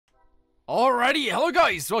Alrighty, hello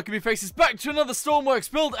guys, welcome your faces back to another Stormworks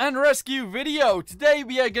build and rescue video. Today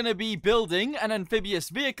we are going to be building an amphibious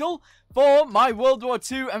vehicle for my World War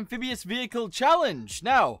II Amphibious Vehicle Challenge.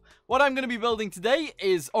 Now, what I'm going to be building today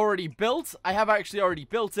is already built. I have actually already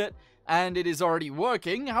built it, and it is already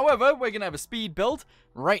working. However, we're going to have a speed build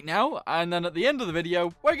right now, and then at the end of the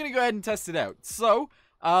video, we're going to go ahead and test it out. So,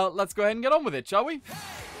 let's go ahead and get on with it, shall we?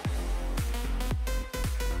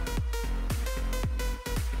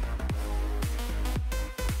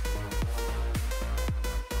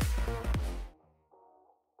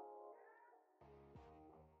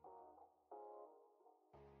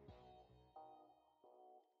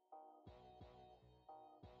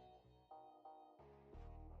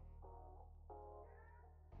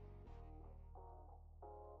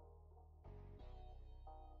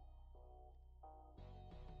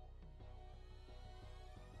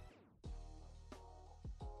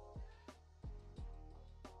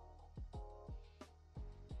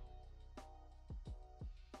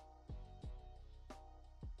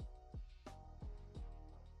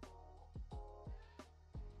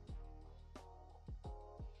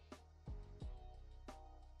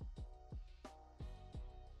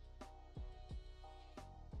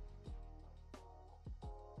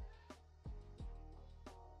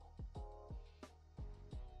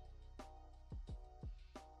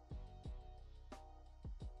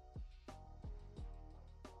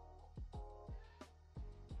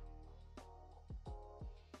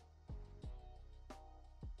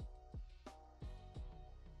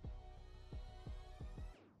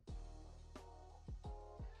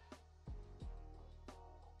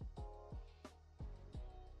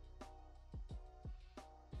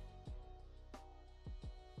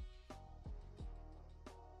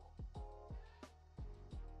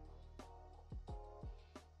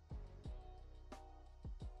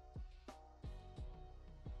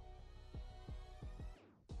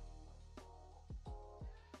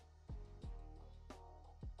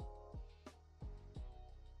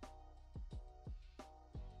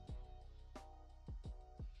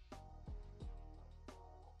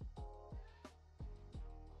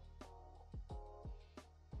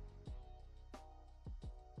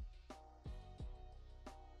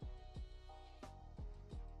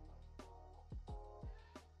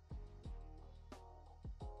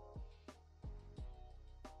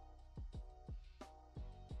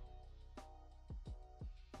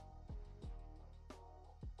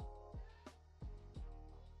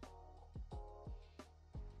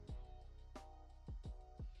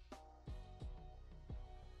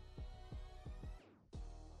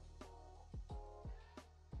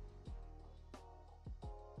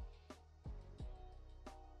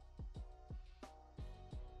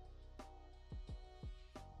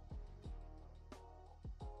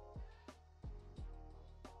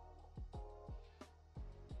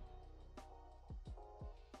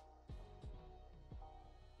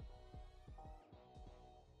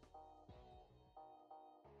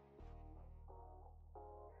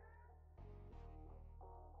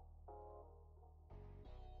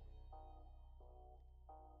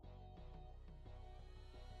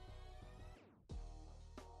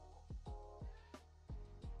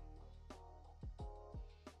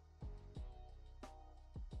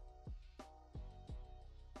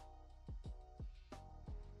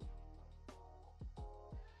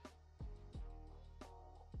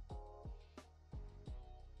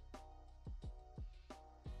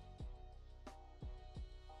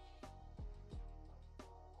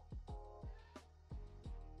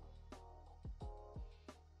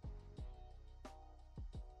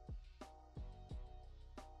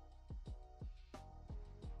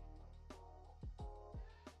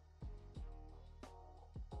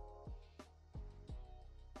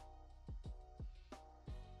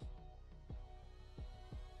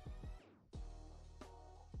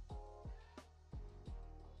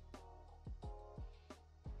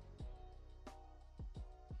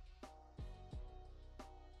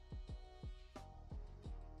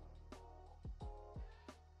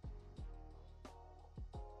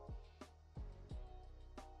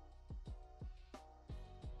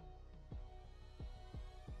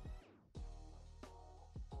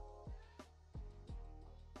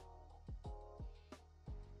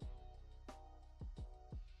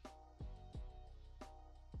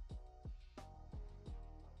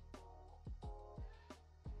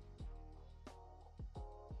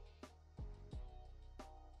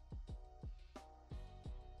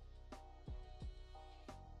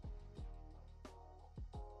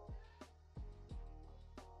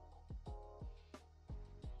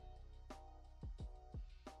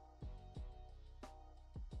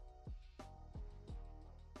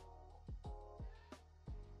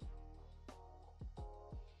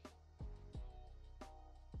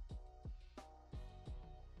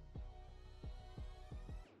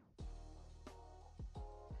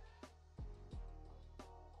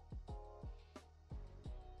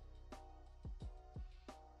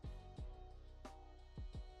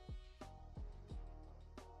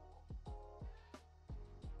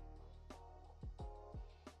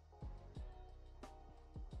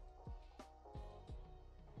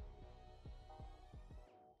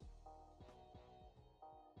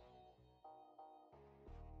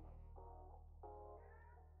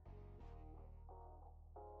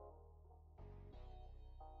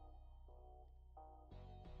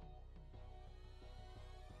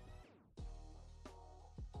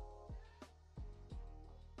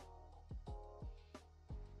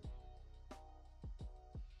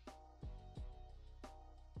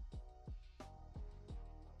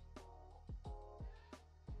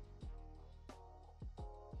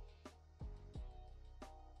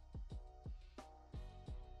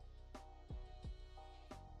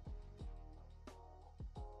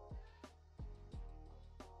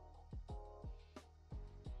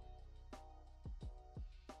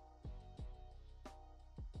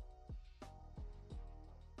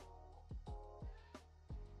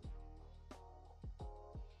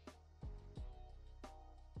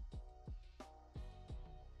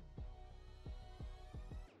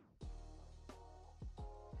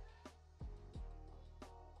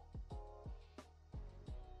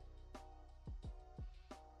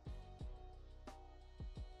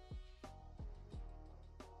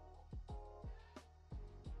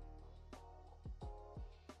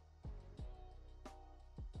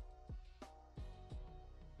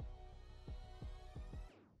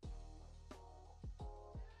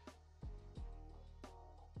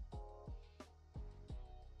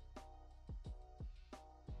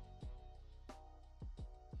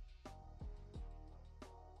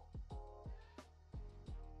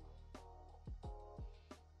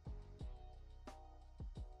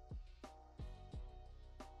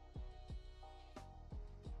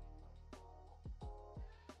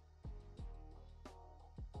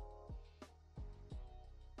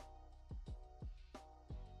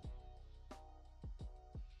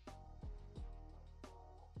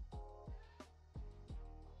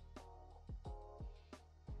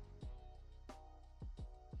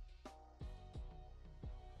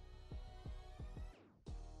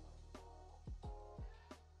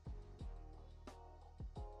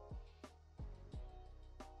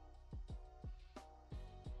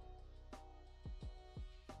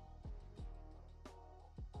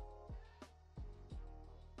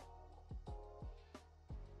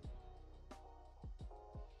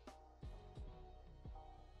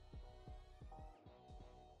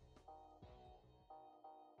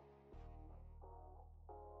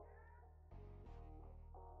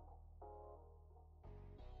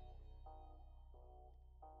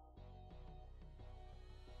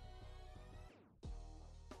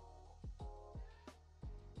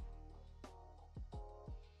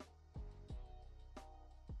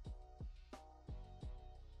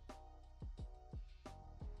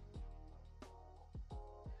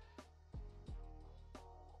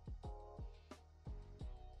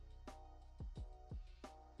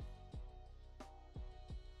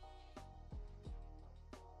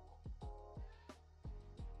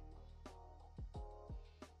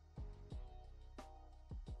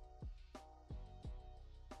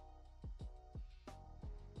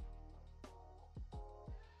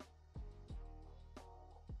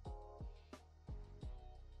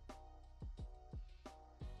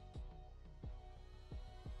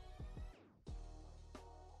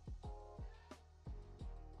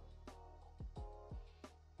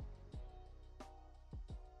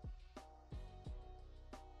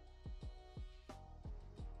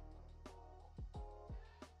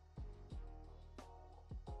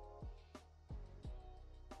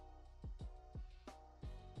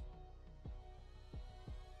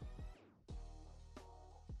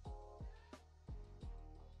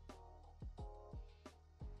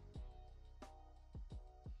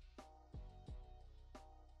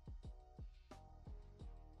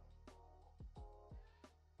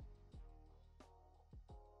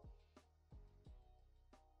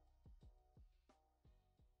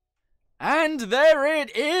 And there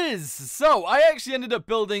it is! So, I actually ended up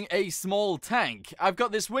building a small tank. I've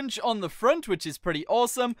got this winch on the front, which is pretty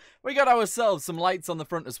awesome. We got ourselves some lights on the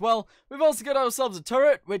front as well. We've also got ourselves a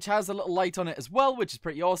turret, which has a little light on it as well, which is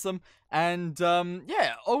pretty awesome. And,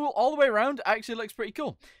 yeah, all the way around, actually looks pretty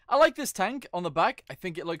cool. I like this tank on the back. I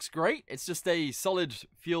think it looks great. It's just a solid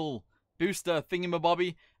fuel booster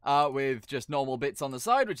thingamabobby with just normal bits on the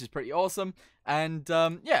side, which is pretty awesome. And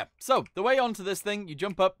yeah, so the way onto this thing, you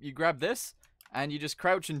jump up, you grab this, and you just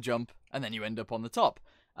crouch and jump, and then you end up on the top.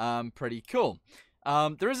 Pretty cool.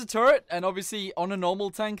 There is a turret, and obviously on a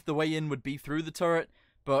normal tank, the way in would be through the turret.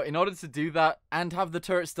 But in order to do that and have the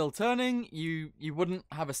turret still turning, you wouldn't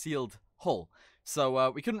have a sealed hull.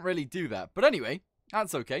 So we couldn't really do that. But anyway,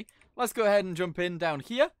 that's okay. Let's go ahead and jump in down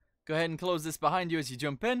here. Go ahead and close this behind you as you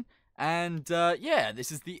jump in. And, yeah,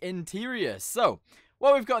 this is the interior. So,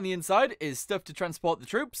 what we've got on the inside is stuff to transport the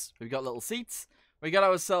troops. We've got little seats. We got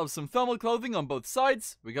ourselves some thermal clothing on both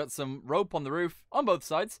sides. We got some rope on the roof on both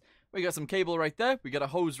sides. We got some cable right there. We got a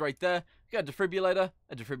hose right there. We got a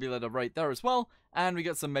defibrillator right there as well. And we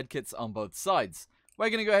got some medkits on both sides. We're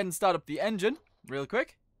going to go ahead and start up the engine real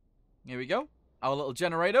quick. Here we go. Our little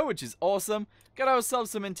generator, which is awesome. Got ourselves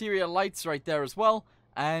some interior lights right there as well.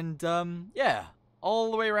 And, yeah,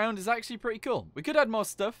 all the way around is actually pretty cool. We could add more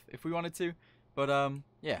stuff if we wanted to, but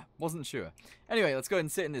yeah, wasn't sure. Anyway, let's go ahead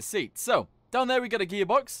and sit in this seat. So, down there we got a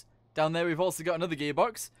gearbox. Down there we've also got another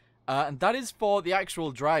gearbox, and that is for the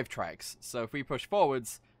actual drive tracks. So if we push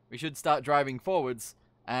forwards, we should start driving forwards,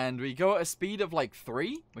 and we go at a speed of like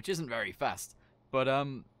 3, which isn't very fast, but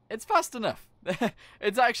it's fast enough.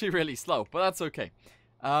 It's actually really slow, but that's okay.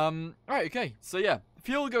 Right, okay, so yeah,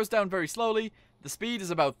 fuel goes down very slowly. The speed is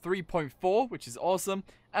about 3.4, which is awesome,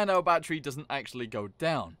 and our battery doesn't actually go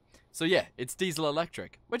down. So yeah, it's diesel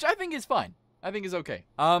electric, which I think is fine. I think is okay.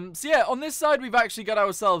 So yeah, on this side, we've actually got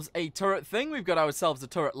ourselves a turret thing. We've got ourselves a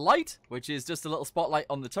turret light, which is just a little spotlight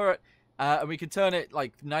on the turret, and we can turn it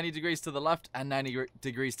like 90 degrees to the left and 90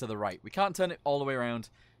 degrees to the right. We can't turn it all the way around,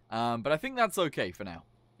 but I think that's okay for now.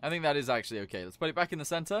 I think that is actually okay. Let's put it back in the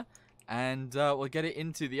center, and we'll get it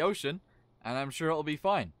into the ocean, and I'm sure it'll be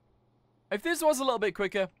fine. If this was a little bit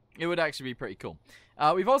quicker, it would actually be pretty cool.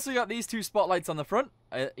 We've also got these 2 spotlights on the front,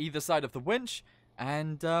 either side of the winch,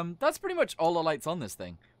 and that's pretty much all the lights on this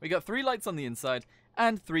thing. We got 3 lights on the inside,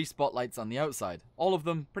 and 3 spotlights on the outside. All of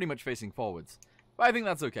them pretty much facing forwards. But I think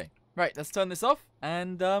that's okay. Right, let's turn this off,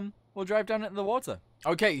 and we'll drive down into the water.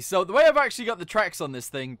 Okay, so the way I've actually got the tracks on this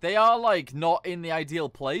thing, they are, like, not in the ideal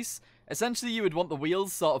place. Essentially, you would want the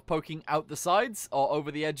wheels sort of poking out the sides, or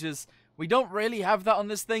over the edges. We don't really have that on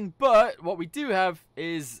this thing, but what we do have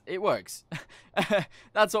is it works.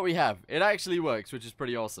 That's what we have. It actually works, which is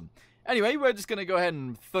pretty awesome. Anyway, we're just going to go ahead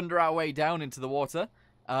and thunder our way down into the water.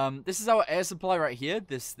 This is our air supply right here,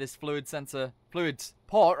 this fluid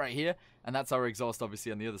port right here, and that's our exhaust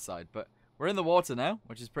obviously on the other side. But we're in the water now,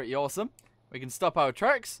 which is pretty awesome. We can stop our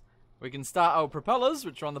tracks, we can start our propellers,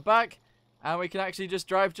 which are on the back, and we can actually just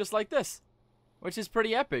drive just like this, which is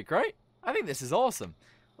pretty epic, right? I think this is awesome.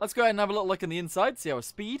 Let's go ahead and have a little look on the inside, see our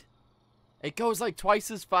speed. It goes like twice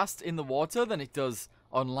as fast in the water than it does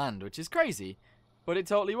on land, which is crazy. But it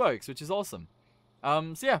totally works, which is awesome.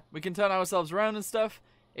 So yeah, we can turn ourselves around and stuff.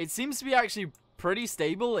 It seems to be actually pretty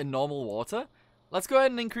stable in normal water. Let's go ahead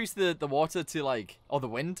and increase the water to like, or the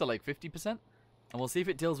wind to like 50%. And we'll see if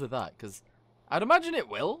it deals with that, because I'd imagine it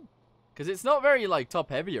will. Because it's not very like top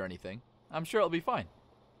heavy or anything. I'm sure it'll be fine.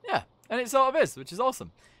 Yeah, and it sort of is, which is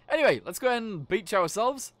awesome. Anyway, let's go ahead and beach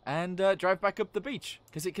ourselves and drive back up the beach,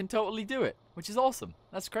 because it can totally do it, which is awesome.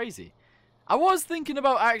 That's crazy. I was thinking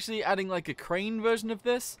about actually adding like a crane version of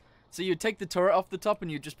this, so you'd take the turret off the top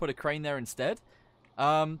and you'd just put a crane there instead.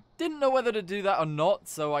 Didn't know whether to do that or not,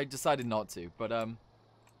 so I decided not to, but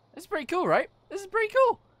it's pretty cool, right? This is pretty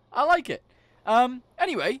cool. I like it.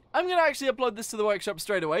 Anyway, I'm going to actually upload this to the workshop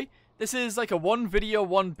straight away. This is like a 1 video,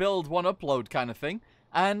 1 build, 1 upload kind of thing,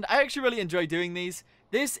 and I actually really enjoy doing these.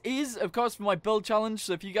 This is, of course, for my build challenge,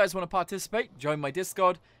 so if you guys want to participate, join my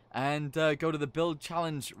Discord and go to the build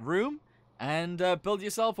challenge room and build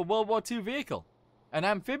yourself a World War II vehicle. An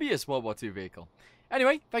amphibious World War II vehicle.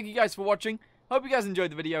 Anyway, thank you guys for watching. Hope you guys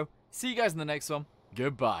enjoyed the video. See you guys in the next one.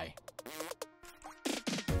 Goodbye.